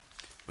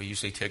We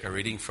usually take a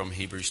reading from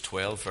Hebrews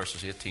 12,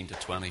 verses 18 to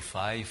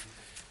 25,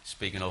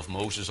 speaking of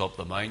Moses up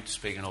the mount,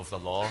 speaking of the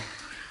law,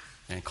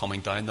 and coming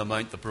down the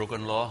mount, the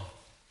broken law,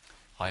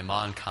 how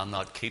man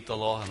cannot keep the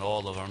law, and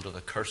all are under the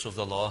curse of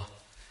the law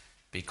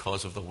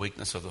because of the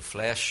weakness of the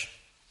flesh.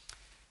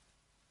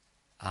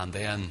 And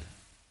then,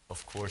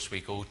 of course,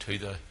 we go to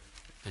the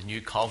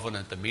new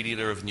covenant, the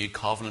mediator of the new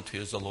covenant, who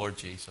is the Lord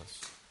Jesus.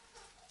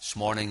 This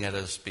morning it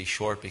is be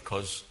short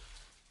because,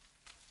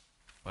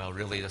 well,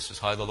 really this is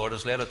how the Lord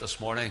has led it this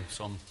morning.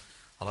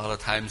 A lot of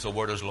times the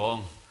word is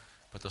long,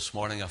 but this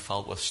morning I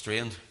felt with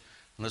strain.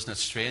 And isn't it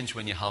strange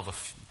when you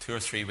have 2 or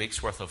 3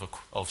 weeks worth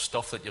of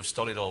stuff that you've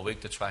studied all week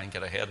to try and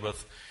get ahead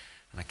with,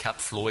 and it kept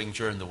flowing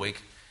during the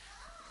week,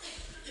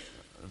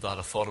 that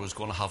I thought I was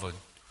going to have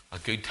a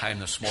good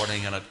time this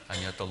morning, and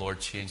yet the Lord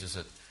changes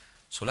it.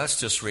 So let's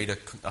just read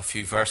a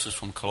few verses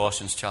from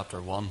Colossians chapter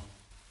 1.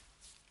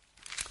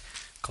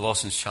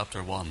 Colossians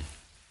chapter 1,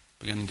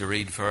 beginning to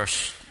read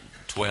verse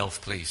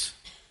 12, please.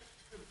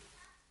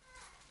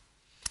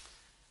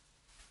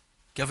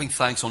 Giving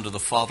thanks unto the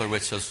Father,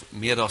 which has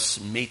made us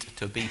meet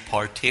to be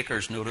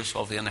partakers, notice,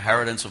 of the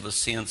inheritance of the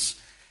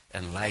saints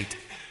in light,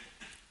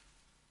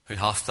 who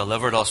hath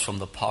delivered us from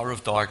the power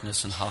of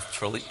darkness and hath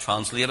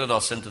translated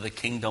us into the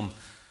kingdom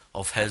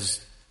of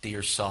his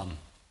dear Son,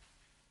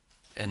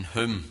 in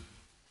whom,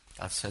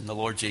 that's in the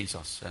Lord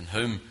Jesus, in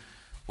whom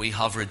we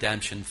have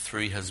redemption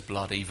through his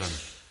blood, even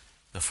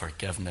the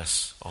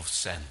forgiveness of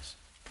sins.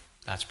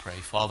 Let's pray.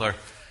 Father,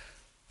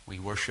 we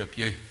worship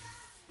you.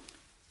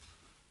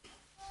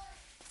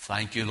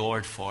 Thank you,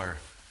 Lord, for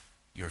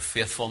your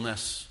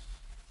faithfulness,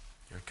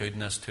 your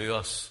goodness to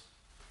us.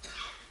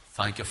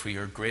 Thank you for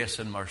your grace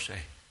and mercy.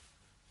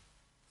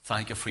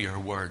 Thank you for your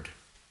word.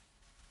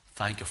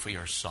 Thank you for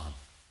your Son.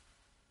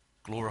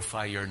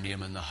 Glorify your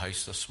name in the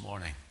house this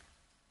morning.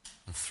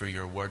 And through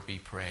your word we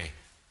pray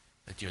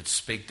that you'd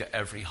speak to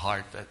every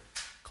heart that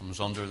comes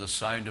under the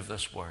sound of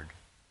this word.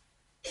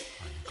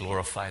 And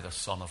glorify the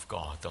Son of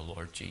God, the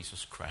Lord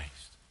Jesus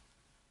Christ.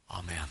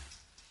 Amen.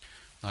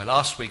 Now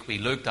last week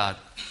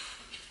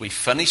we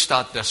finished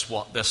at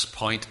this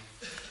point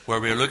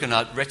where we were looking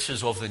at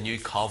riches of the new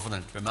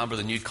covenant. Remember,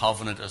 the new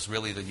covenant is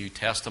really the New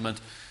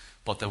Testament,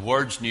 but the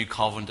words new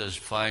covenant is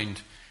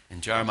found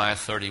in Jeremiah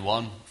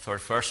 31,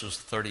 verses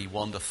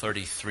 31 to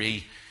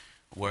 33,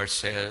 where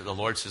the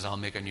Lord says, I'll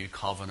make a new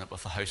covenant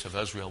with the house of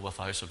Israel, with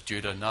the house of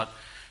Judah, not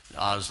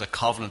as the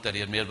covenant that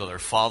he had made with their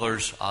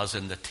fathers, as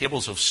in the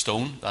tables of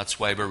stone. That's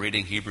why we're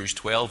reading Hebrews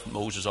 12,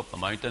 Moses up the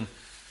mountain.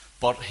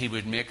 But he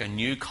would make a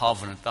new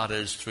covenant, that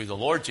is, through the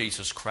Lord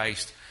Jesus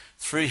Christ,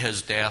 through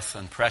his death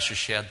and precious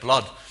shed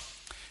blood.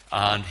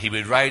 And he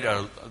would write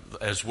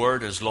his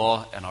word, his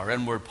law, in our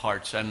inward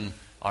parts, in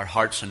our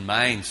hearts and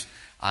minds.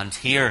 And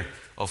here,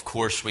 of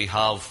course, we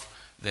have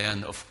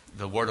then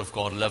the word of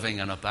God living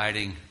and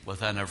abiding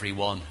within every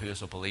one who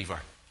is a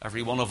believer.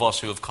 Every one of us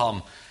who have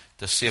come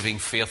to saving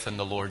faith in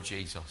the Lord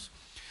Jesus.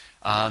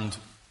 And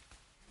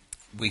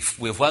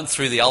we've went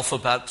through the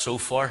alphabet so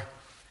far.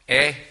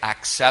 A,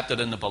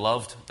 accepted in the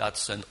beloved.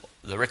 That's in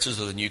the riches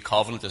of the new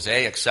covenant is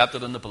A,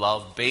 accepted in the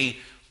beloved. B,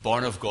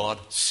 born of God.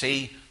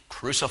 C,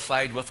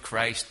 crucified with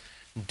Christ.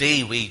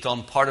 D, we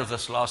done part of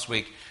this last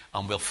week,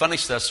 and we'll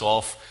finish this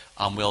off,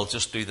 and we'll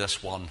just do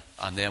this one,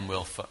 and then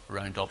we'll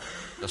round up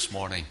this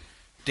morning.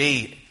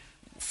 D,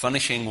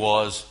 finishing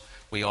was,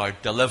 we are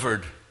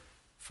delivered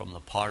from the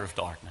power of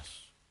darkness.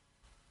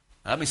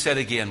 Now, let me say it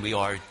again, we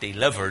are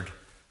delivered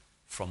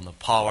from the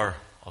power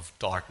of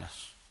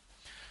darkness.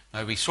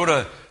 Now, we sort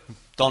of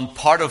done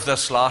part of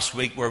this last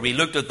week where we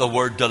looked at the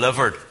word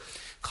delivered.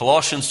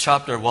 Colossians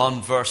chapter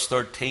 1 verse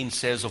 13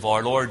 says of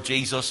our Lord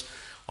Jesus,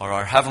 or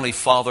our Heavenly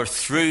Father,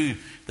 through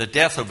the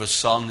death of his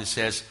Son, it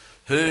says,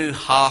 who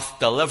hath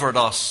delivered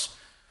us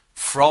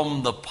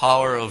from the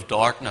power of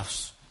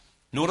darkness.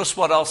 Notice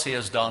what else he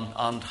has done.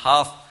 And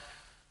hath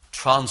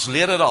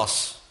translated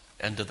us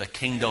into the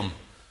kingdom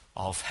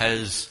of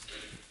his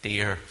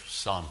dear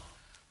Son.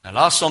 Now,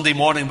 last Sunday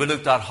morning we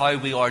looked at how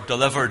we are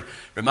delivered.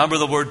 Remember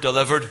the word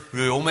delivered,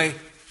 ruome?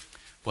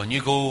 When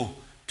you go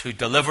to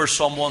deliver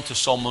someone to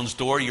someone's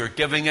door, you're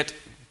giving it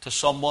to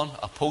someone.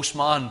 A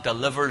postman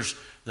delivers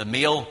the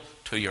mail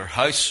to your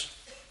house.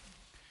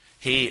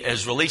 He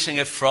is releasing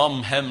it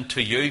from him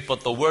to you,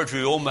 but the word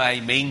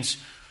ruome means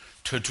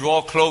to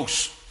draw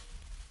close,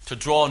 to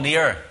draw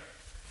near,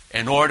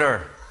 in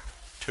order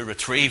to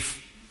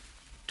retrieve,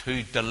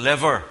 to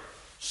deliver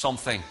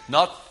something.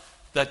 Not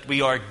that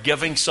we are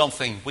giving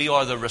something, we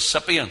are the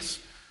recipients.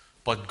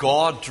 But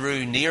God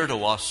drew near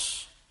to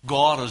us.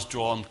 God has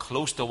drawn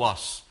close to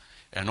us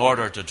in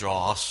order to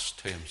draw us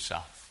to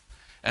himself.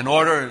 In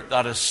order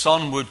that his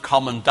Son would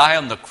come and die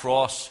on the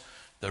cross.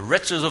 The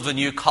riches of the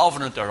new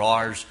covenant are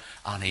ours,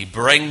 and he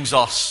brings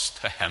us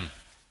to him.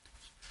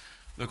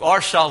 Look,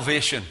 our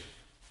salvation,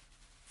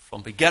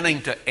 from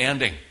beginning to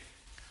ending,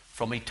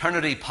 from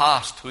eternity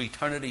past to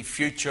eternity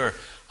future,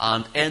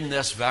 and in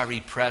this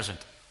very present,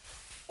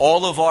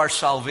 all of our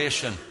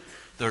salvation,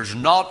 there's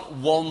not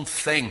one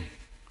thing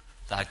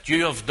that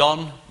you have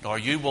done, nor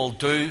you will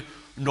do,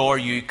 nor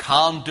you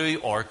can do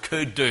or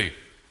could do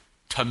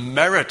to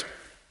merit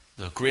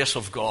the grace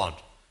of God.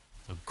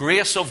 The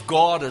grace of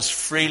God is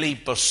freely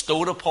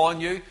bestowed upon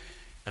you.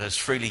 It is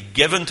freely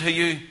given to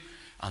you.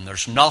 And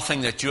there's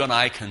nothing that you and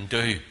I can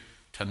do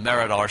to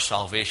merit our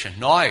salvation.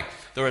 Now,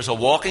 there is a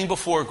walking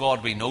before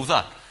God, we know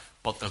that.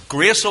 But the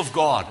grace of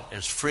God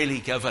is freely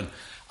given.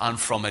 And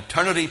from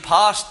eternity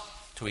past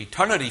to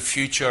eternity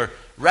future,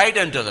 right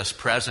into this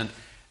present,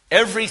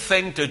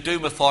 everything to do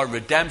with our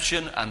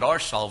redemption and our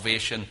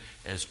salvation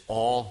is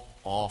all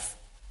of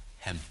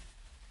Him.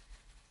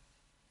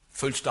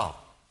 Full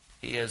stop.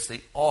 He is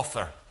the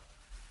author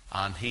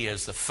and He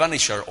is the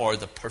finisher or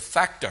the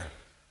perfecter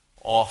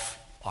of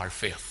our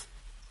faith.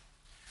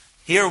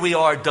 Here we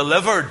are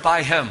delivered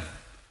by Him.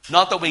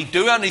 Not that we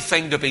do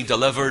anything to be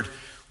delivered,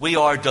 we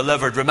are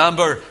delivered.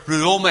 Remember,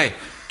 Ruome,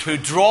 to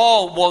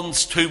draw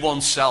ones to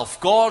oneself.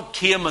 God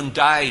came and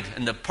died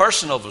in the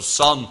person of His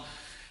Son,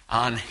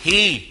 and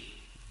He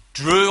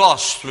drew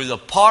us through the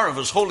power of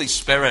His Holy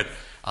Spirit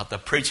at the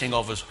preaching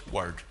of His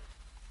Word.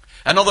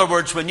 In other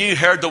words, when you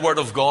heard the Word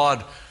of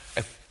God,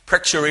 it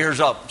pricks your ears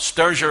up,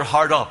 stirs your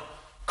heart up,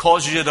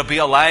 causes you to be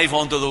alive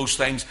unto those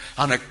things,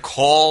 and it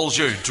calls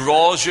you,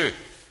 draws you.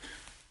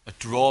 It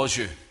draws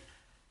you.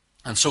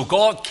 And so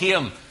God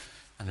came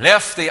and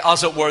left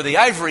as it were, the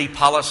ivory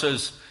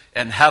palaces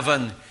in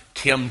heaven,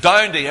 came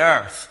down to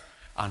earth,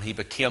 and He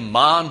became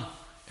man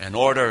in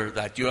order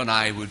that you and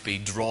I would be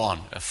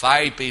drawn. If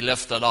I be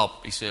lifted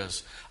up, He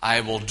says,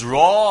 I will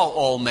draw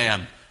all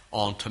men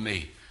unto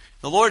me.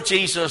 The Lord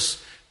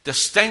Jesus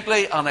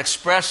distinctly and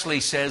expressly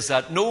says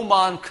that no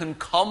man can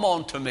come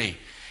unto me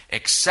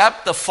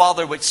except the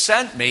Father which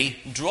sent me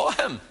draw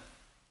him.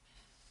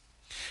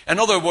 In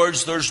other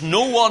words, there's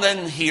no one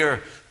in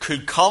here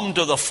could come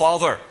to the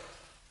Father,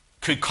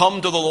 could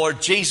come to the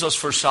Lord Jesus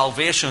for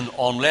salvation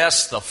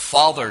unless the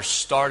Father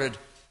started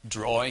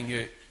drawing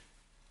you.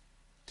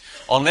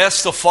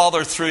 Unless the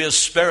Father through His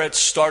Spirit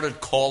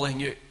started calling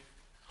you.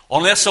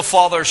 Unless the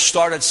Father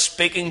started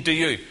speaking to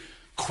you,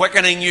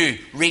 quickening you,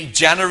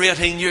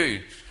 regenerating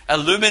you,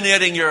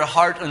 illuminating your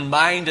heart and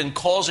mind and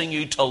causing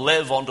you to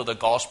live unto the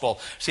gospel.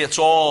 See, it's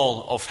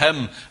all of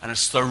Him, and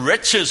it's the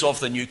riches of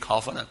the new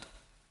covenant.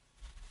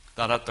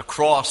 That at the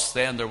cross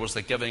then there was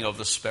the giving of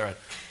the Spirit.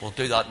 We'll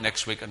do that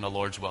next week in the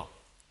Lord's will.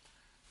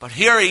 But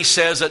here He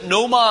says that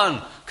no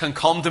man can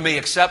come to me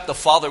except the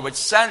Father which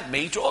sent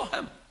me draw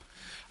him.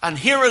 And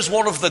here is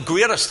one of the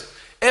greatest,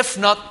 if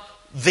not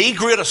the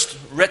greatest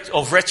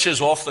of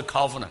riches of the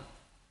covenant.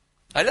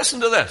 Now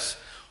listen to this.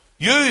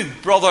 You,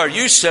 brother,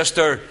 you,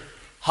 sister,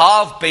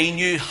 have been,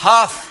 you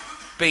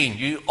hath been,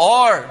 you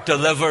are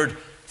delivered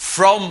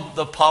from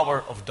the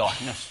power of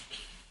darkness.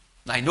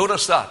 Now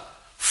notice that.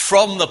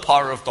 From the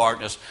power of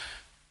darkness.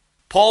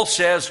 Paul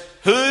says,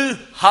 who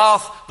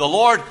hath, the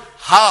Lord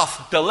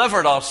hath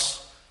delivered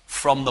us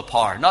from the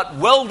power. Not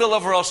will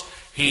deliver us,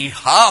 He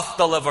hath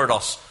delivered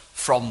us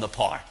from the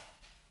power.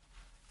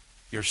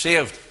 You're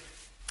saved.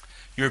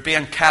 You're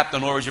being kept.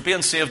 In other words, you're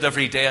being saved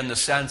every day in the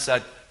sense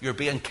that you're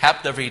being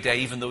kept every day,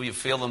 even though you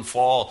fail and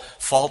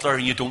falter,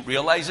 and you don't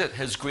realize it.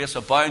 His grace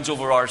abounds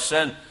over our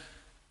sin.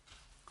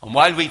 And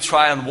while we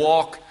try and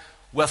walk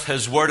with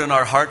His Word in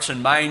our hearts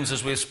and minds,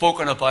 as we've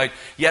spoken about,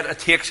 yet it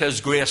takes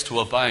His grace to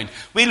abound.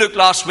 We looked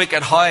last week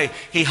at how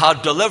He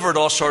had delivered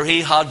us, or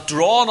He had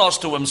drawn us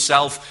to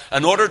Himself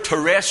in order to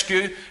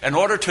rescue, in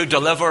order to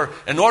deliver,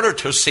 in order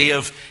to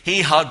save.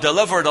 He had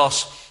delivered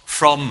us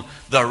from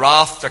the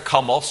wrath to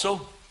come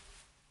also.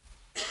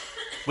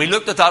 We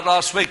looked at that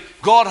last week.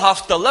 God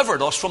hath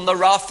delivered us from the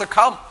wrath to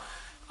come.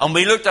 And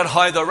we looked at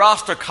how the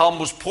wrath to come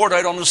was poured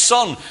out on His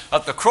Son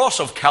at the cross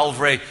of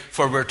Calvary,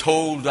 for we're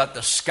told that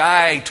the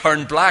sky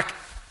turned black.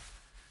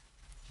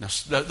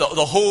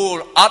 The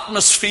whole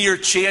atmosphere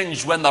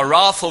changed when the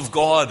wrath of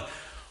God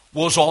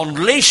was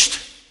unleashed,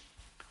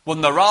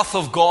 when the wrath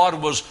of God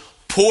was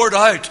poured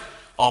out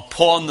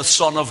upon the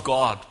Son of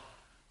God,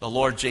 the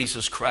Lord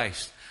Jesus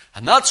Christ.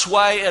 And that's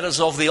why it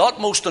is of the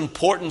utmost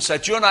importance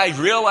that you and I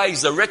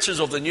realize the riches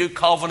of the new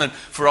covenant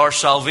for our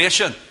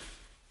salvation.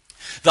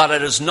 That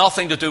it has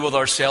nothing to do with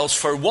ourselves.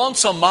 For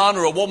once a man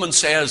or a woman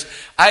says,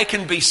 I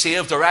can be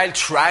saved, or I'll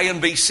try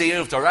and be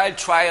saved, or I'll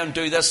try and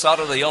do this, that,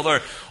 or the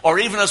other. Or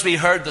even as we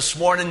heard this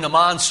morning, the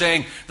man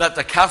saying that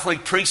the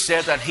Catholic priest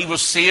said that he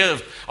was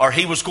saved, or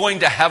he was going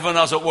to heaven,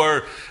 as it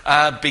were,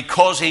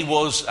 because he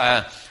was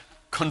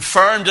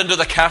confirmed into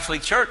the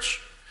Catholic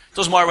Church. It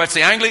doesn't matter whether it's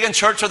the Anglican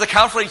Church or the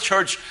Catholic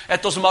Church.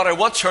 It doesn't matter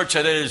what church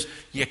it is.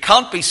 You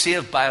can't be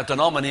saved by a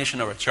denomination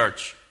or a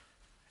church.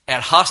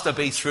 It has to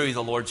be through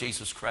the Lord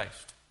Jesus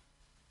Christ.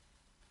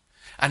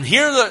 And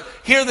here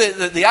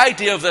the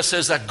idea of this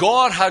is that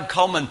God had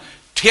come and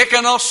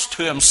taken us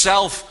to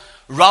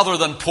Himself rather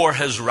than pour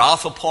His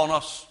wrath upon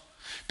us.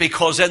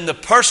 Because in the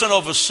person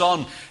of His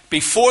Son,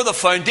 before the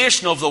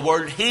foundation of the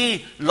world,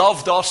 He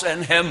loved us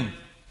in Him.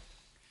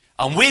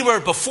 And we were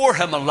before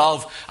Him in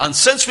love. And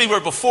since we were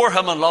before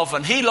Him in love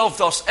and He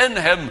loved us in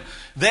Him,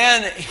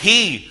 then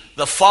He,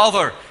 the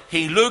Father,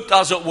 He looked,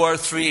 as it were,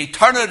 through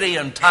eternity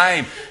and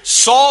time,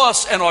 saw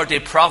us in our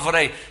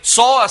depravity,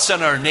 saw us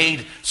in our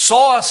need,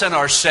 saw us in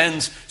our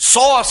sins,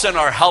 saw us in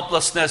our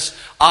helplessness,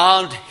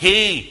 and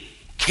He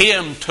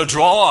came to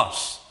draw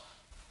us.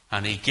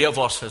 And He gave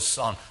us His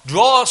Son.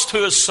 Draw us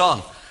to His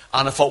Son.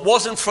 And if it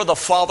wasn't for the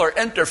Father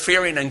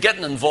interfering and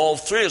getting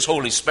involved through His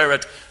Holy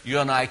Spirit, you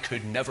and I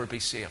could never be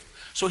saved.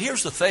 So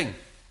here's the thing.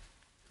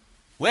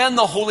 When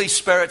the Holy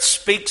Spirit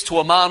speaks to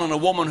a man and a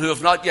woman who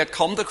have not yet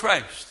come to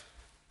Christ,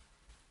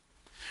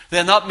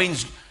 then that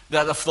means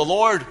that if the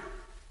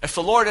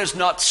Lord is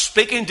not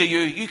speaking to you,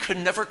 you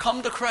can never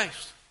come to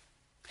Christ.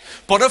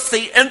 But if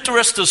the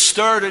interest is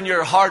stirred in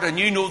your heart and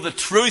you know the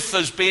truth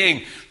is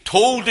being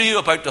told to you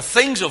about the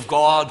things of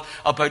God,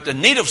 about the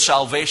need of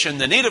salvation,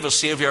 the need of a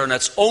Savior, and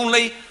it's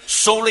only,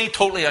 solely,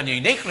 totally and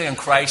uniquely in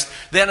Christ,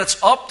 then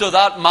it's up to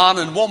that man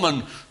and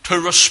woman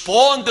to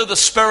respond to the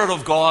Spirit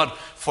of God,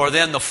 for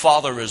then the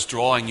Father is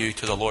drawing you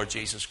to the Lord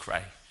Jesus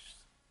Christ.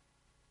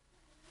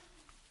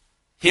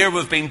 Here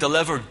we've been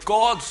delivered.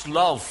 God's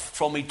love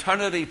from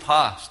eternity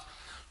past,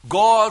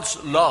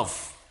 God's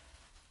love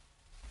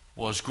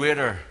was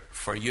greater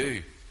for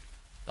you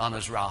than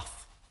His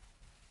wrath.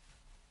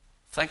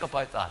 Think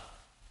about that.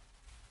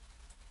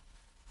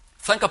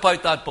 Think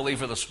about that,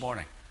 believer, this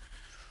morning.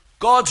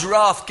 God's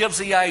wrath gives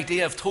the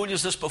idea, I've told you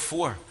this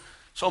before,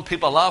 some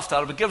people laughed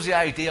at it, but it gives the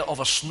idea of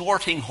a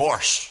snorting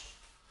horse.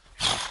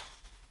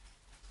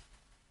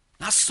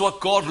 That's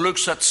what God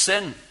looks at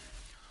sin.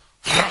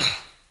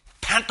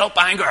 Pent up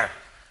anger.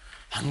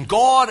 And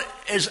God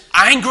is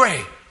angry.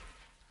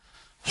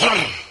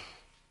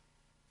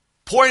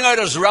 Pouring out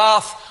His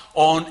wrath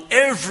on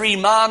every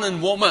man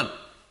and woman.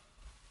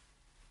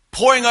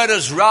 Pouring out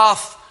His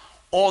wrath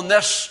on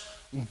this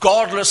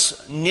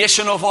godless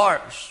nation of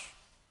ours.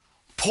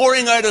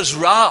 Pouring out His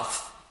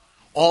wrath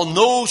on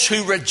those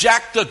who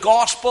reject the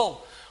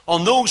gospel.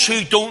 On those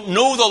who don't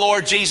know the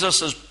Lord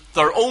Jesus as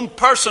their own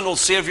personal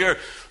Savior.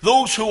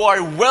 Those who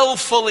are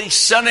willfully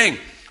sinning.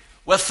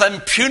 With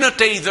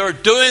impunity, they're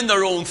doing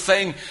their own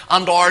thing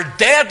and are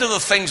dead to the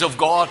things of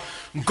God.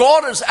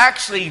 God is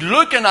actually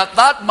looking at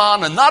that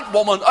man and that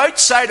woman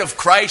outside of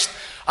Christ,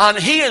 and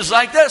He is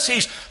like this.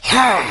 He's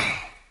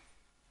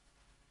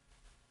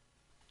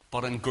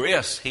but in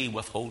grace He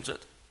withholds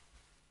it.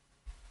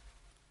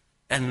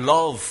 In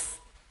love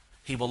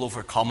He will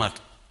overcome it,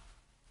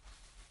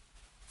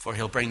 for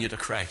He'll bring you to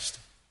Christ.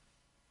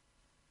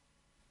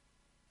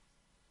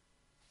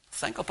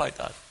 Think about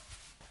that.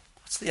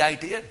 What's the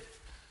idea?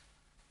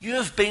 You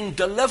have been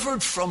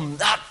delivered from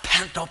that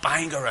pent-up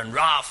anger and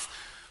wrath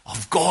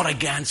of God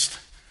against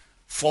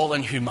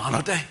fallen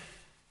humanity.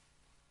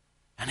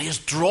 And He has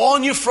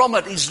drawn you from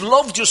it. He's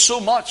loved you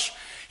so much.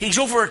 He's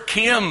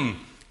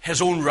overcame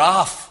His own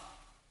wrath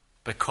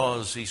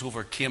because He's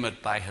overcame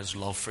it by His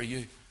love for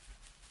you.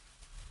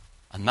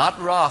 And that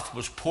wrath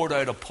was poured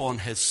out upon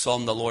His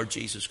Son, the Lord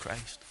Jesus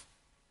Christ.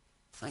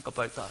 Think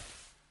about that.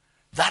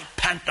 That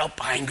pent-up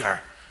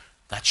anger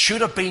that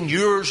should have been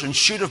yours and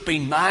should have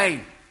been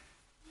mine,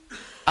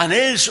 and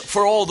is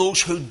for all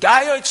those who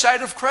die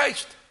outside of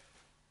Christ.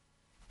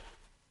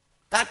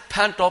 That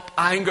pent-up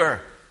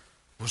anger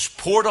was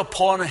poured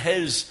upon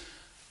His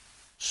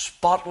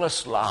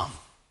spotless Lamb.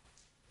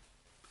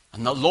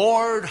 And the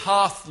Lord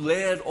hath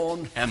laid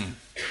on Him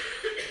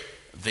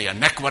the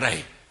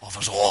iniquity of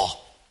us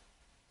all.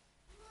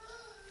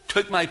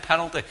 Took my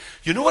penalty.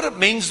 You know what it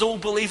means, though,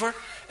 believer?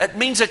 It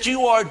means that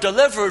you are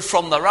delivered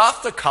from the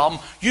wrath to come.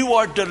 You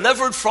are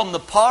delivered from the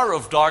power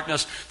of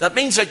darkness. That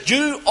means that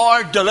you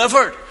are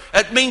delivered.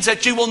 It means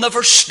that you will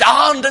never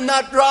stand in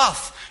that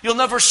wrath. You'll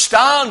never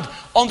stand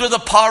under the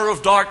power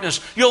of darkness.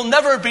 You'll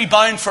never be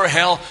bound for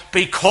hell,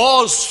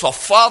 because the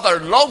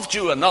Father loved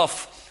you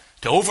enough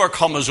to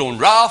overcome His own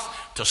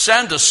wrath, to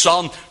send His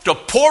Son, to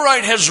pour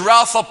out His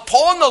wrath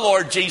upon the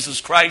Lord Jesus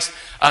Christ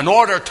in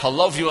order to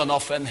love you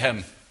enough in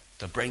Him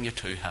to bring you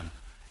to Him.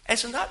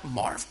 Isn't that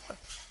marvelous?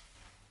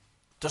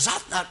 Does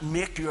that not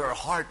make your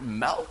heart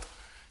melt?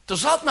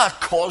 Does that not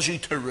cause you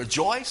to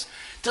rejoice?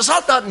 Does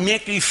that not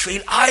make you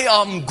feel, I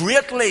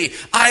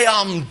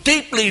am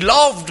deeply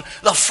loved,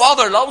 the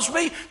Father loves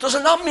me? Does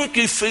it not make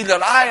you feel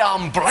that I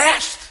am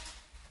blessed?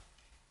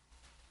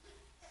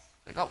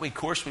 Like that wee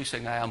course we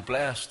sing, I am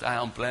blessed, I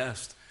am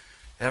blessed.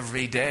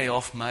 Every day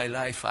of my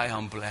life I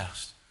am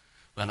blessed.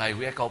 When I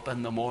wake up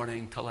in the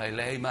morning till I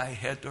lay my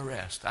head to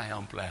rest, I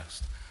am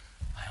blessed.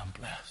 I am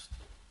blessed.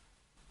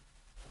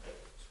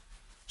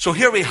 So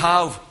here we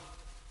have,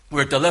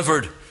 we're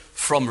delivered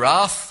from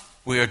wrath.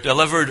 We are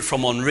delivered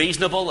from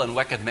unreasonable and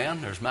wicked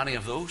men. There's many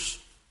of those.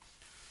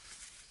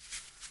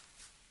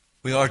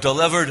 We are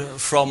delivered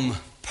from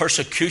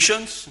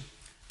persecutions,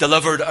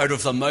 delivered out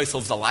of the mouth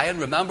of the lion.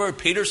 Remember,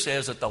 Peter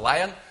says that the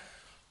lion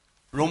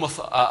roameth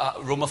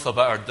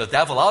about, the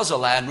devil as a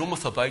lion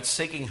roameth about,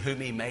 seeking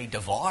whom he may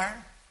devour.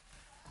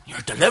 You're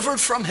delivered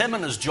from him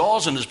and his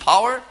jaws and his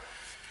power.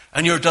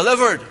 And you're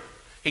delivered.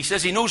 He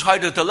says He knows how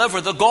to deliver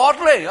the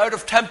godly out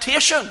of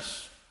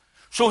temptations.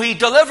 So He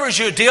delivers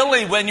you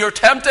daily when you're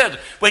tempted.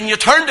 When you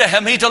turn to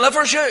Him, He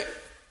delivers you.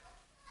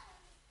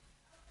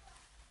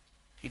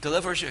 He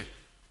delivers you.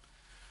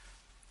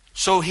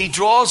 So he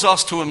draws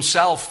us to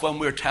himself when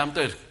we're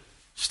tempted.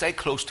 Stay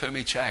close to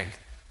me, child.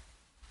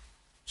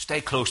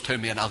 Stay close to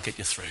me and I'll get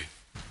you through.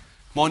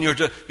 Come on,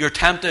 you're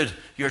tempted,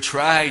 you're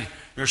tried,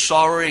 you're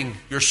sorrowing,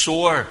 you're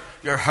sore,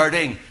 you're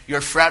hurting,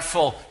 you're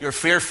fretful, you're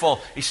fearful.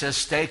 He says,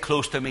 stay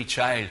close to me,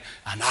 child,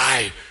 and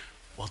I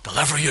will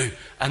deliver you.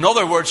 In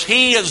other words,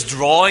 he is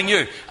drawing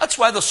you. That's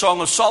why the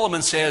Song of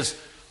Solomon says,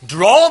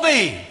 draw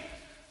me,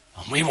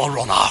 and we will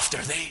run after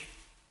thee.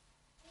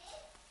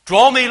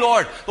 Draw me,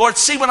 Lord. Lord,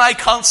 see when I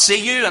can't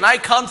see you and I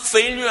can't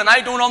feel you and I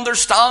don't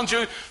understand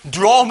you.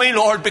 Draw me,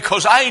 Lord,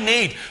 because I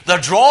need the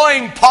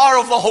drawing power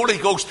of the Holy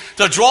Ghost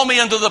to draw me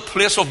into the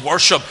place of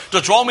worship,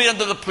 to draw me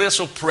into the place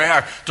of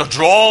prayer, to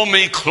draw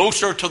me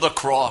closer to the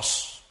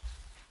cross.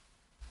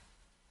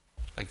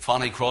 Like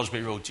Fanny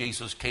Crosby wrote,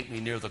 Jesus, keep me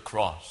near the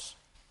cross.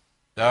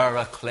 There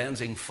a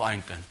cleansing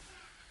fountain,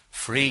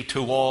 free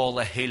to all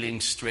a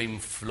healing stream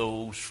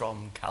flows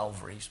from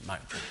Calvary's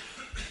mountain.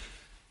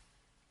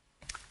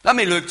 Let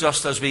me look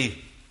just as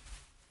we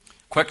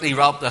quickly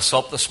wrap this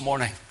up this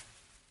morning.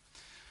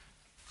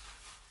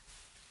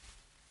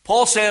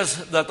 Paul says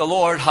that the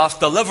Lord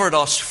hath delivered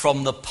us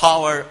from the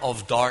power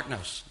of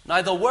darkness.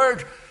 Now the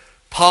word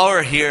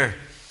power here,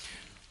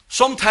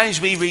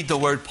 sometimes we read the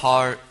word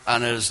power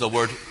and it is the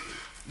word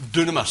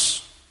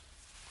dunamis.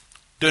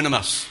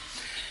 Dunamis.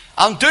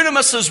 And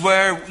dunamis is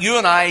where you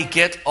and I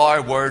get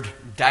our word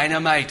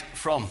dynamite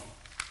from.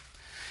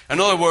 In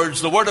other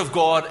words, the Word of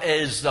God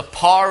is the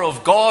power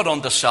of God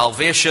unto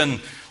salvation,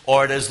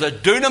 or it is the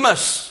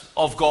dunamis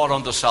of God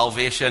unto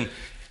salvation.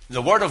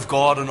 The Word of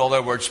God, in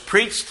other words,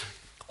 preached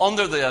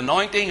under the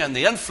anointing and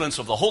the influence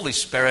of the Holy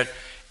Spirit.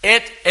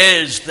 It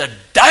is the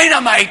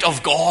dynamite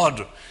of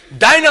God.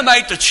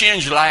 Dynamite to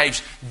change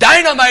lives.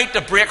 Dynamite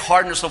to break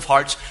hardness of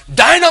hearts.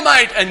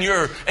 Dynamite in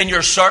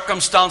your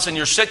circumstance, in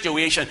your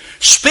situation.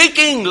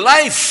 Speaking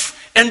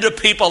life into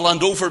people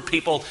and over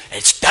people.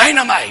 It's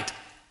dynamite.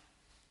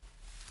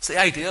 It's the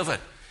idea of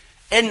it.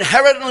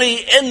 Inherently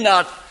in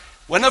that,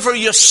 whenever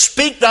you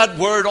speak that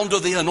word under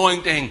the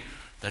anointing,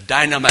 the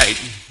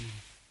dynamite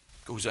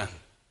goes in.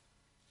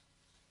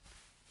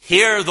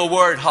 Here the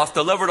word hath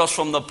delivered us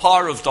from the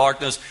power of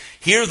darkness.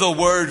 Here the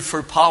word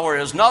for power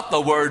is not the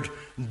word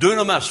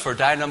dunamis for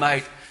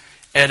dynamite.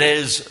 It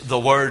is the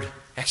word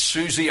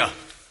exousia.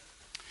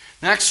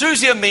 Now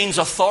exousia means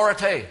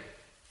authority,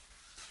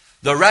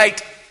 the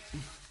right,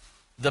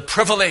 the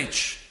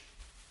privilege,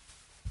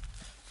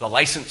 the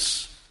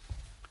license.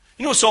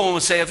 You know, someone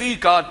would say, have you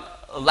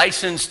got a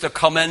license to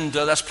come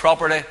into this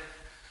property?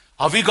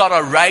 Have you got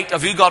a right?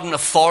 Have you got an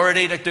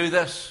authority to do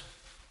this?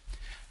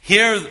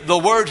 Here, the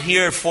word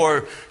here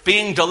for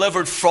being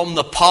delivered from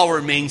the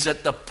power means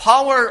that the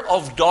power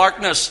of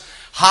darkness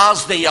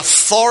has the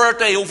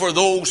authority over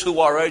those who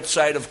are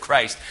outside of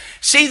Christ.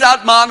 See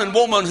that man and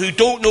woman who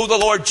don't know the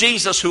Lord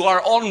Jesus, who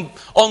are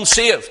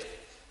unsaved.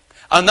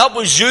 And that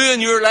was you in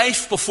your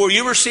life before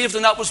you were saved,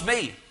 and that was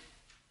me.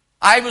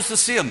 I was the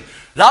same.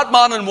 That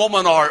man and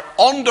woman are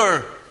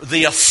under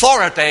the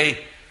authority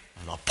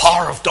and the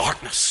power of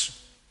darkness.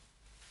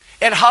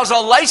 It has a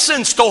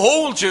license to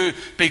hold you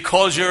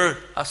because you're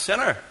a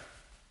sinner.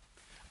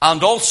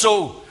 And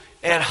also,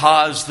 it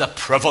has the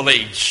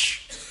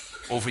privilege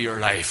over your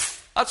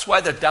life. That's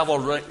why the devil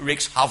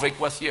wreaks havoc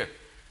with you.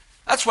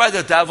 That's why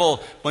the devil,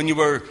 when you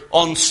were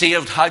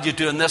unsaved, had you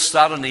doing this,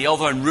 that, and the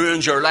other, and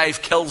ruins your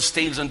life, kills,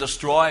 steals, and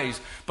destroys.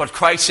 But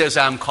Christ says,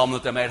 I am come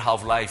that they might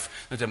have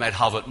life, that they might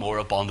have it more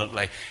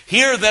abundantly.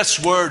 Here,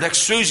 this word,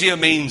 exousia,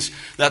 means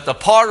that the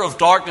power of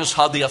darkness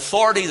had the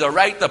authority, the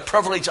right, the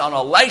privilege, and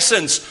a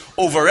license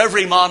over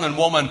every man and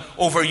woman,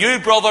 over you,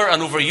 brother,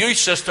 and over you,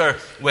 sister,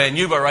 when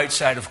you were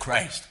outside of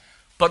Christ.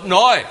 But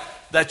now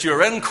that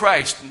you're in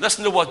Christ,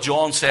 listen to what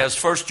John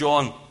says,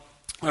 John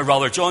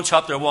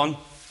chapter 1.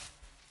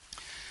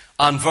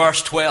 And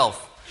verse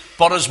 12.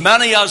 But as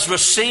many as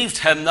received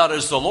him, that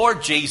is the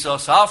Lord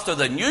Jesus, after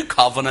the new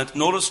covenant,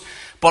 notice,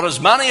 but as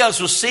many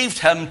as received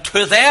him,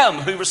 to them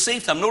who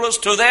received him, notice,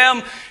 to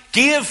them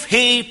gave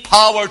he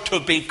power to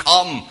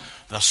become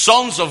the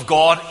sons of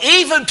God,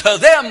 even to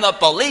them that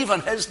believe in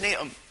his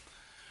name.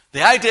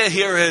 The idea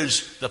here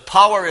is the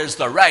power is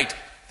the right,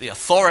 the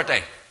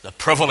authority, the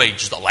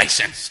privilege, the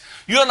license.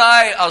 You and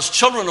I, as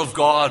children of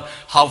God,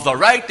 have the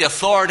right, the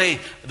authority,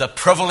 the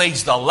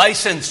privilege, the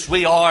license.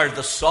 We are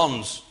the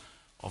sons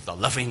of the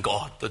living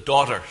God, the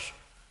daughters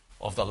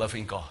of the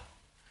living God.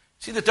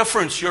 See the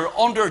difference? You're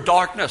under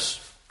darkness.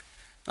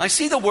 I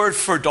see the word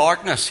for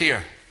darkness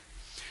here.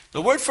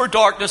 The word for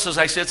darkness, as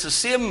I said, it's the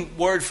same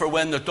word for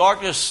when the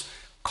darkness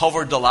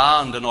covered the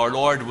land and our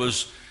Lord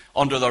was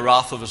under the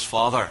wrath of his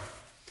Father.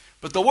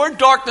 But the word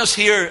darkness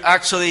here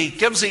actually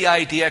gives the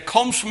idea,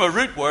 comes from a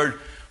root word,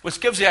 which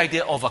gives the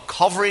idea of a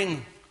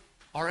covering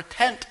or a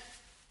tent.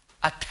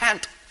 A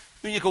tent.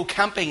 When you go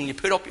camping and you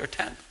put up your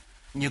tent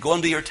and you go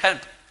into your tent.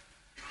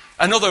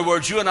 In other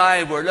words, you and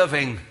I were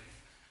living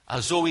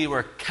as though we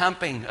were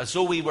camping, as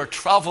though we were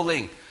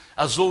traveling,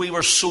 as though we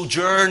were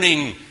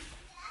sojourning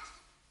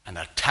in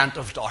a tent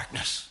of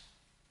darkness.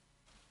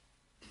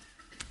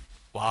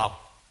 Wow.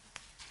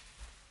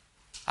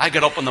 I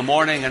got up in the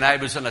morning and I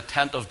was in a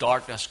tent of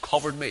darkness,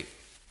 covered me.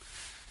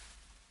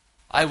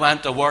 I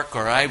went to work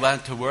or I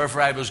went to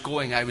wherever I was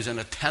going, I was in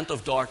a tent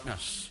of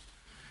darkness.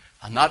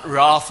 And that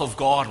wrath of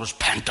God was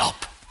pent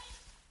up.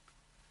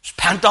 It's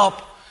pent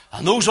up.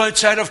 And those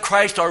outside of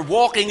Christ are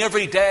walking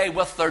every day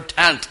with their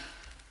tent.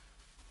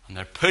 And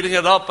they're putting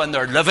it up and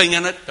they're living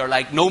in it. They're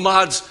like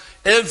nomads.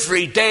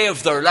 Every day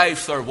of their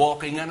life they're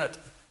walking in it.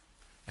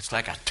 It's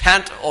like a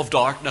tent of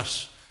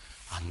darkness.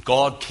 And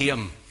God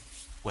came.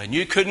 When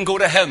you couldn't go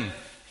to Him,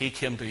 He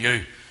came to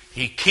you.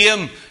 He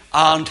came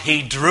and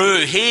He drew.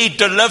 He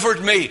delivered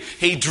me.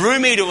 He drew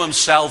me to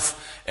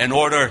Himself in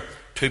order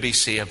to be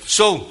saved.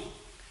 So,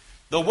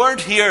 the word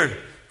here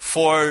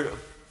for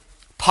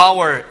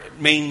power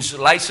means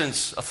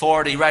license,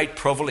 authority, right,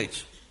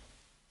 privilege.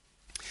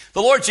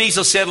 The Lord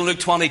Jesus said in Luke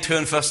 22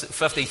 and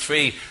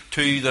 53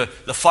 to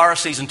the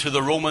Pharisees and to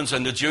the Romans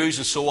and the Jews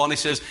and so on, He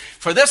says,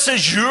 "For this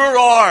is your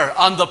hour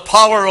and the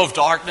power of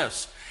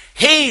darkness."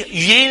 He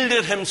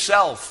yielded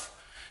Himself,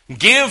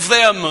 gave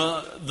them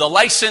the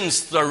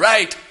license, the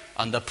right,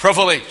 and the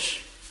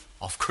privilege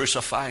of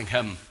crucifying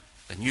Him,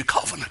 the new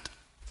covenant.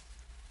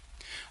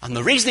 And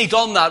the reason He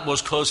done that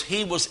was because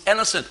He was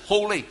innocent,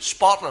 holy,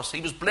 spotless. He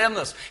was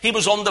blameless. He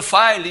was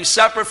undefiled. He's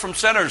separate from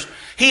sinners.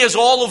 He is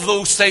all of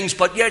those things,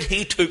 but yet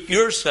He took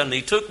your sin,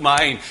 He took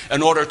mine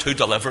in order to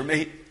deliver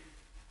me. And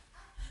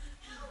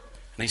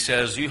He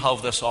says, you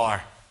have this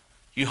hour.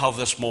 You have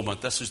this moment.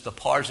 This is the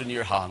powers in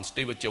your hands.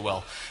 Do what you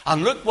will.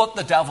 And look what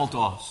the devil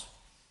does.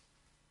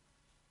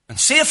 And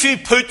see if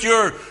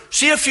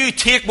you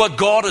take what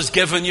God has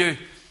given you,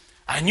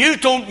 and you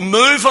don't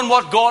move on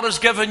what God has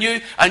given you,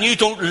 and you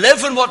don't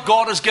live in what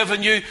God has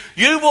given you,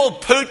 you will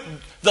put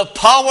the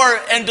power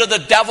into the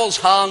devil's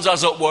hands,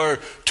 as it were,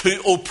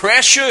 to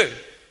oppress you.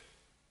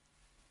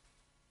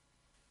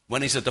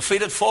 When he's a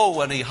defeated foe,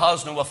 when he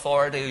has no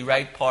authority,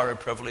 right, power, or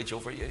privilege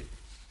over you.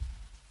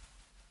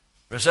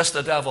 Resist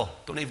the devil.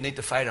 Don't even need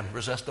to fight him.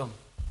 Resist him.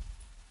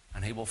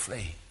 And he will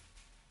flee.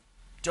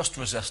 Just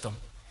resist him.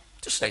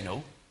 Just say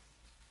no.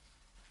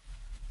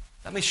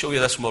 Let me show you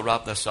this and we'll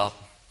wrap this up.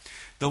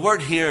 The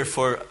word here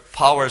for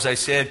power, as I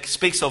said,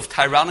 speaks of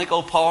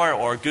tyrannical power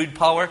or good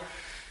power.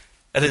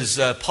 It is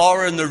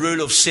power in the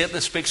rule of Satan.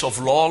 It speaks of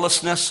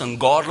lawlessness and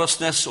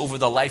godlessness over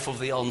the life of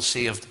the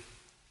unsaved.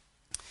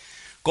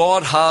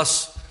 God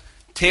has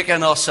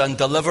taken us and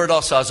delivered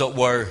us, as it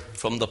were,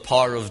 from the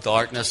power of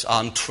darkness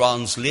and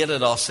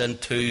translated us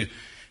into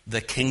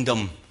the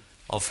kingdom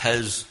of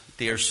His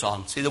dear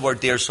Son. See the word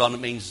dear Son?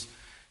 It means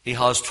He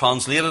has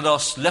translated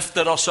us,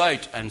 lifted us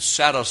out, and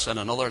set us in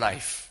another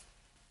life.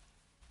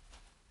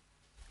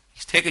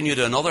 He's taken you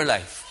to another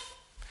life.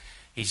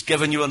 He's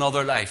given you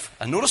another life.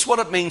 And notice what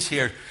it means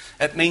here.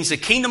 It means the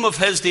kingdom of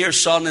His dear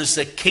Son is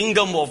the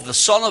kingdom of the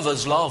Son of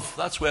His love.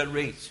 That's where it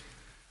reads.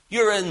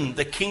 You're in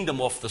the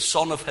kingdom of the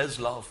Son of His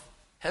love.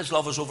 His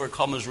love has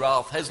overcome His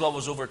wrath. His love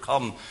has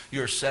overcome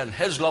your sin.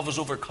 His love has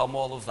overcome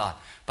all of that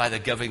by the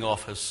giving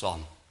of His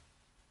Son.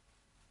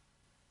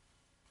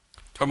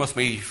 Turn with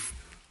me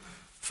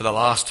for the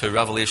last to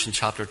Revelation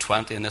chapter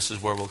 20, and this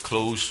is where we'll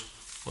close.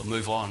 We'll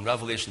move on.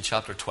 Revelation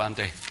chapter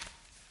 20.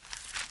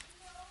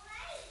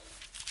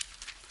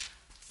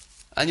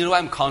 And you know,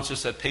 I'm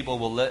conscious that people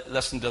will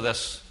listen to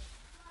this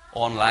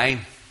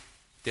online.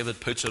 David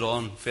puts it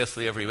on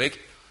faithfully every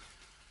week.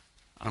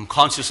 And I'm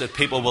conscious that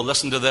people will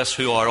listen to this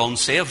who are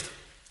unsaved.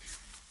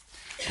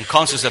 I'm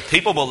conscious that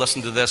people will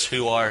listen to this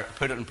who are,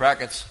 put it in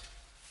brackets,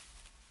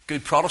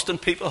 good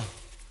Protestant people,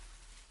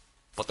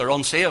 but they're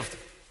unsaved.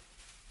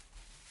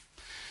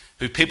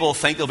 Who people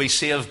think they'll be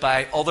saved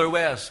by other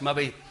ways.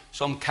 Maybe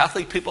some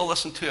Catholic people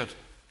listen to it.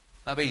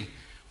 Maybe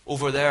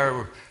over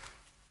there,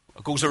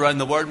 it goes around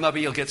the world,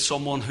 maybe you'll get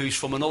someone who's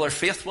from another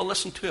faith will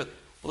listen to it.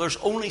 Well, there's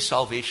only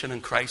salvation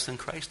in Christ and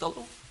Christ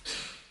alone.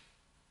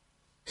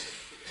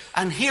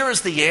 And here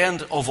is the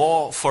end of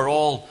all for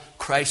all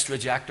Christ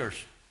rejectors.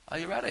 Are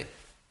you ready?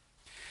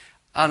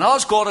 And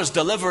as God has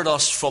delivered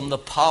us from the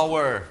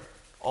power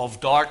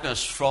of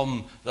darkness,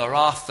 from the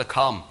wrath to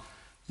come,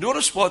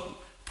 notice what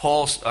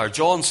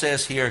John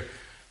says here,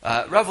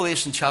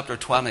 Revelation chapter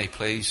 20,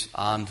 please,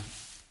 and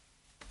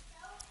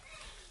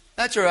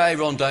let your eye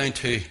run down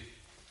to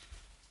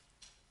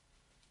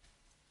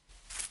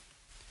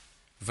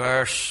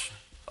verse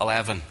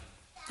 11.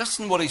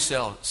 Listen what he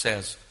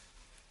says.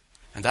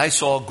 And I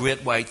saw a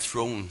great white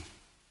throne,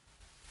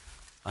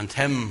 and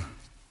Him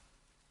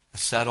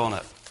sat on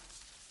it,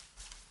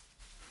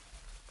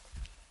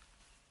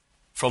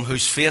 from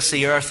whose face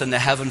the earth and the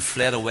heaven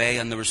fled away,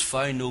 and there was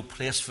found no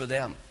place for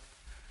them.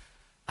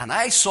 And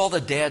I saw the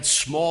dead,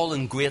 small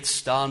and great,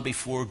 stand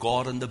before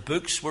God, and the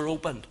books were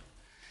opened.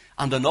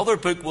 And another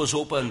book was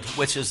opened,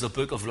 which is the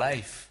book of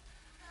life.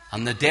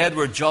 And the dead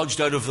were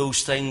judged out of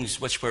those things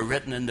which were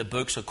written in the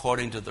books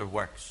according to their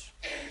works.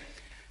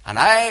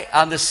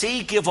 And the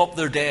sea gave up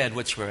their dead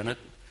which were in it,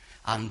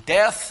 and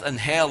death and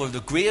hell, or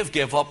the grave,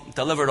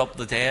 delivered up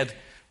the dead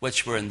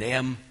which were in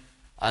them,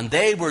 and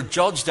they were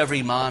judged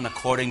every man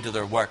according to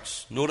their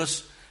works.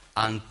 Notice,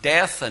 and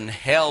death and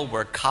hell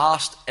were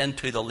cast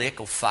into the lake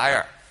of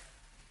fire.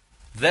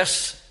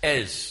 This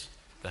is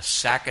the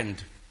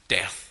second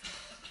death.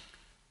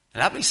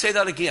 And let me say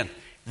that again.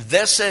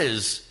 This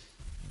is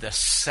the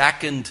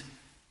second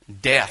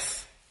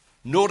death.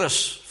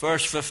 Notice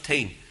verse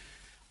 15.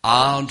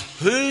 And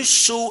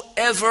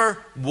whosoever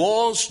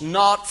was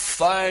not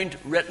found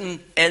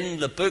written in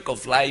the book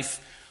of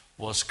life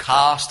was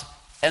cast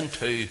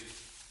into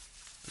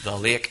the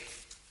lake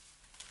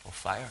of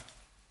fire.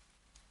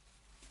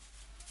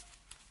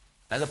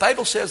 Now the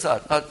Bible says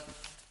that,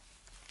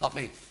 not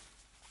me.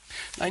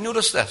 Now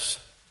notice this.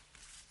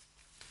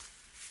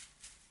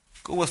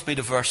 Go with me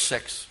to verse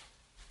 6.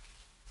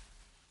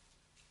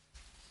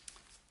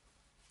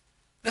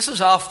 This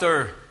is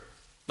after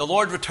the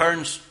Lord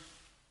returns.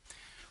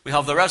 We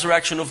have the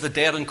resurrection of the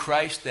dead in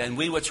Christ. Then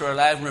we which are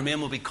alive and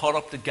remain will be caught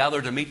up together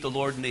to meet the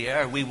Lord in the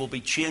air. We will be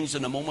changed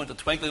in a moment, a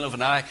twinkling of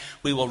an eye.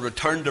 We will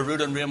return to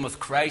rule and reign with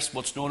Christ,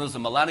 what's known as the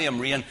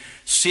millennium reign.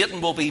 Satan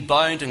will be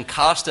bound and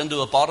cast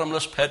into a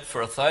bottomless pit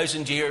for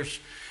 1,000 years.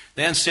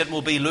 Then Satan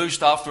will be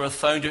loosed after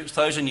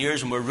 1,000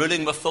 years, and we're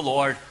ruling with the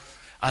Lord.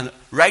 And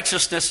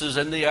righteousness is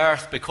in the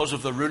earth because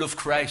of the rule of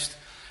Christ.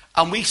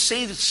 And we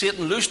see that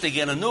Satan loosed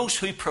again, and those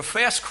who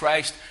profess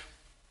Christ,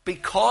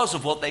 because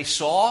of what they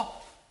saw,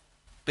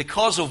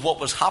 because of what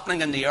was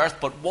happening in the earth,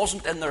 but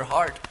wasn't in their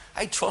heart.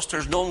 I trust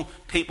there's no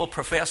people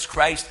profess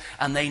Christ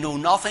and they know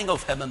nothing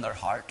of him in their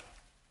heart.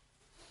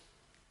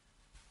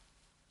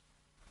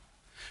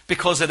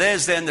 Because it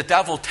is then the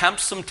devil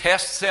tempts them,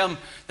 tests them,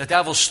 the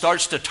devil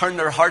starts to turn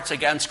their hearts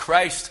against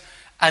Christ.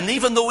 And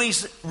even though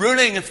he's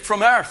ruling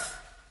from earth,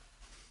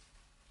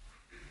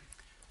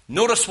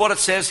 notice what it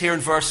says here in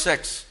verse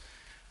 6.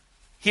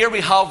 Here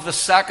we have the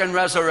second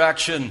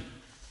resurrection,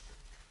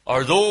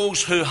 or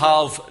those who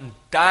have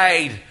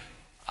died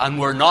and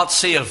were not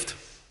saved.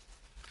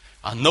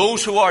 And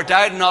those who are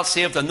died and not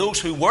saved, and those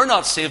who were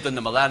not saved in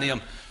the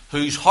millennium,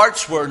 whose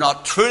hearts were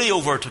not truly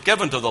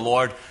given to the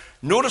Lord.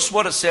 Notice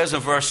what it says in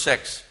verse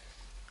 6.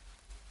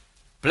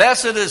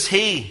 Blessed is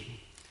he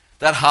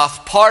that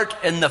hath part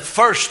in the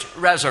first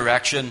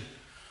resurrection.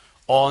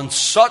 On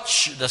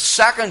such the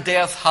second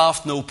death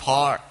hath no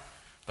power,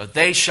 but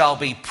they shall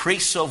be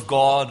priests of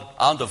God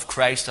and of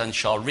Christ, and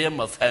shall reign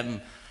with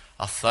him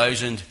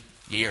 1,000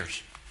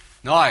 years.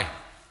 Now,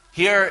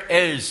 here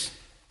is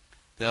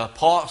the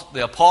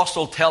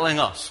apostle telling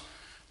us.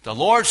 The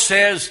Lord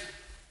says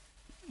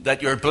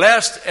that you're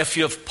blessed if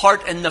you have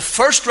part in the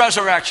first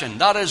resurrection.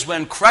 That is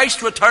when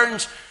Christ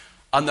returns,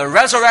 and the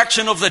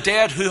resurrection of the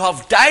dead who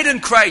have died in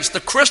Christ, the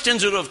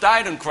Christians who have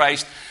died in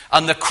Christ,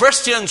 and the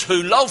Christians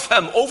who love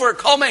him,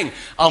 overcoming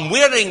and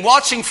waiting,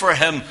 watching for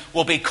him,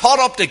 will be caught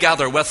up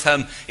together with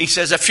him. He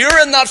says, if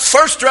you're in that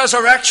first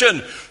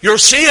resurrection, you're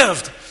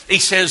saved. He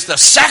says, the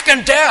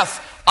second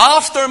death,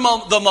 after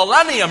the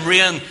millennium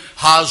reign,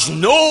 has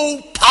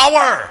no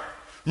power,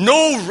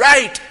 no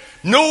right,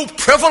 no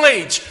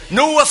privilege,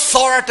 no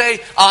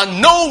authority,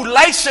 and no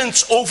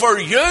license over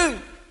you.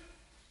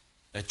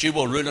 That you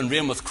will rule and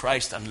reign with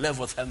Christ and live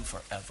with him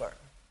forever.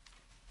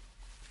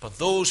 But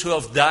those who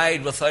have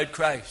died without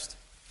Christ,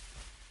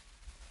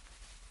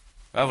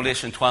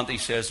 Revelation 20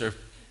 says they're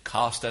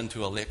cast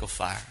into a lake of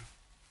fire.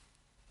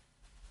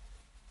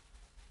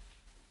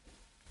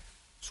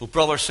 So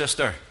brother,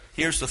 sister,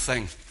 here's the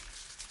thing.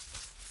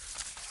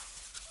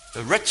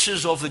 The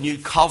riches of the new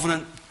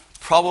covenant,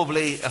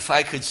 probably, if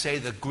I could say,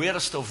 the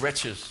greatest of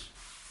riches,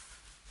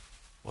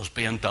 was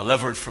being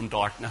delivered from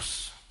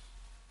darkness,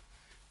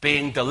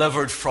 being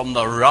delivered from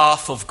the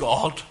wrath of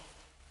God,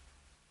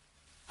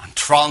 and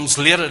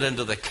translated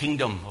into the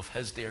kingdom of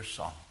his dear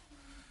Son.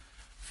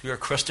 If you're a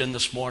Christian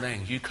this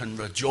morning, you can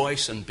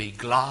rejoice and be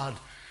glad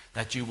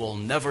that you will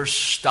never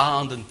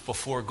stand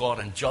before God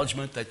in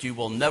judgment, that you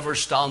will never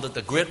stand at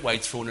the great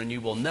white throne, and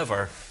you will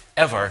never,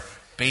 ever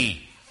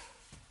be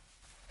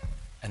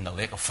in the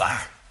lake of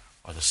fire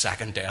or the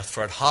second death,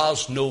 for it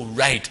has no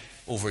right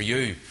over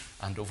you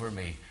and over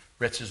me.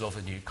 Riches of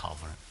the new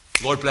covenant.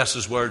 Lord bless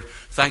his word.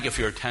 Thank you for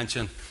your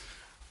attention.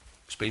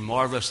 It's been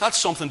marvelous. That's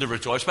something to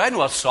rejoice about. I know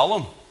that's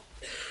solemn,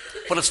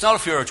 but it's not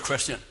if you're a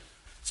Christian.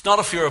 It's not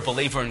if you're a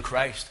believer in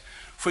Christ.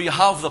 For you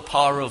have the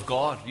power of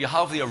God. You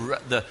have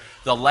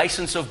the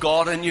license of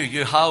God in you.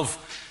 You have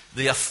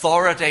the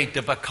authority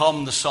to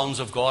become the sons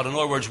of God. In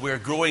other words, we're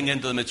growing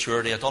into the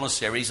maturity. I've done a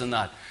series on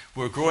that.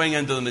 We're growing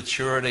into the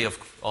maturity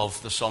of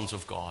the sons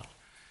of God.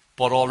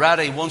 But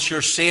already, once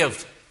you're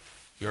saved,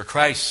 you're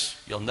Christ.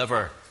 You'll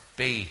never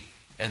be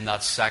in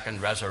that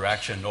second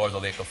resurrection nor the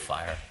lake of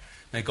fire.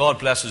 May God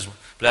bless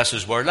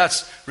his word.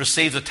 Let's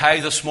receive the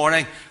tithe this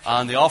morning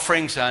and the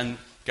offerings. And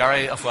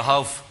Gary, if we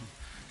have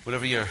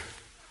whatever you're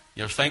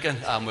thinking,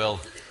 and we'll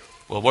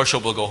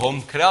worship, we'll go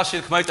home. Could I ask you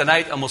to come out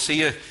tonight, and we'll see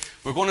you.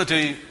 We're going to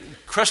do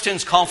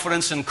Christians'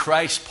 Confidence in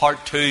Christ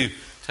Part 2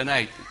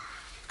 tonight.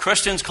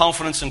 Christians'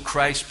 Confidence in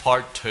Christ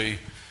Part 2.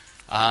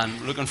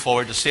 And looking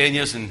forward to seeing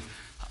you. And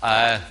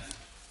I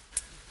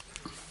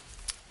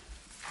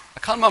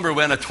can't remember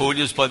when I told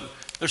you, but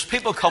there's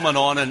people coming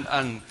on,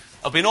 and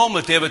I've been on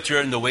with David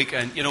during the week,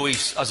 and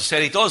he's, as I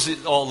said, he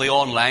does all the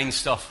online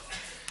stuff.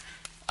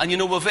 And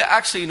we've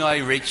actually now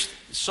reached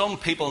some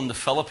people in the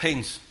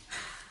Philippines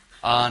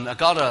And I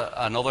got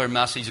another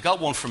message. I got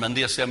one from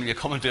India saying, will you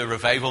come and do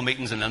revival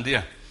meetings in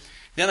India?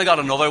 Then I got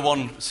another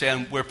one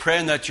saying, we're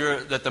praying that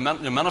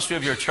the ministry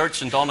of your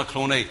church in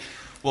Donaghcloney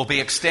will be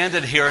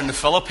extended here in the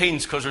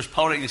Philippines, because there's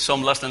apparently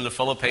some listening in the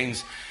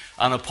Philippines.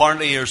 And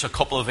apparently there's a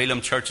couple of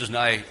Elim churches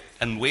now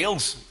in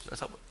Wales. Is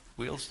that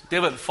Wales?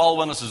 David,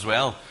 following us as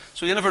well.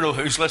 So you never know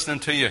who's listening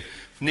to you,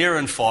 near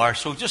and far.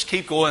 So just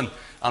keep going.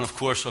 And of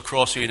course,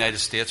 across the United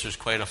States, there's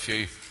quite a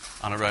few,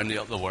 and around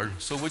the world.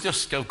 So we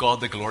just give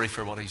God the glory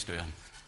for what he's doing.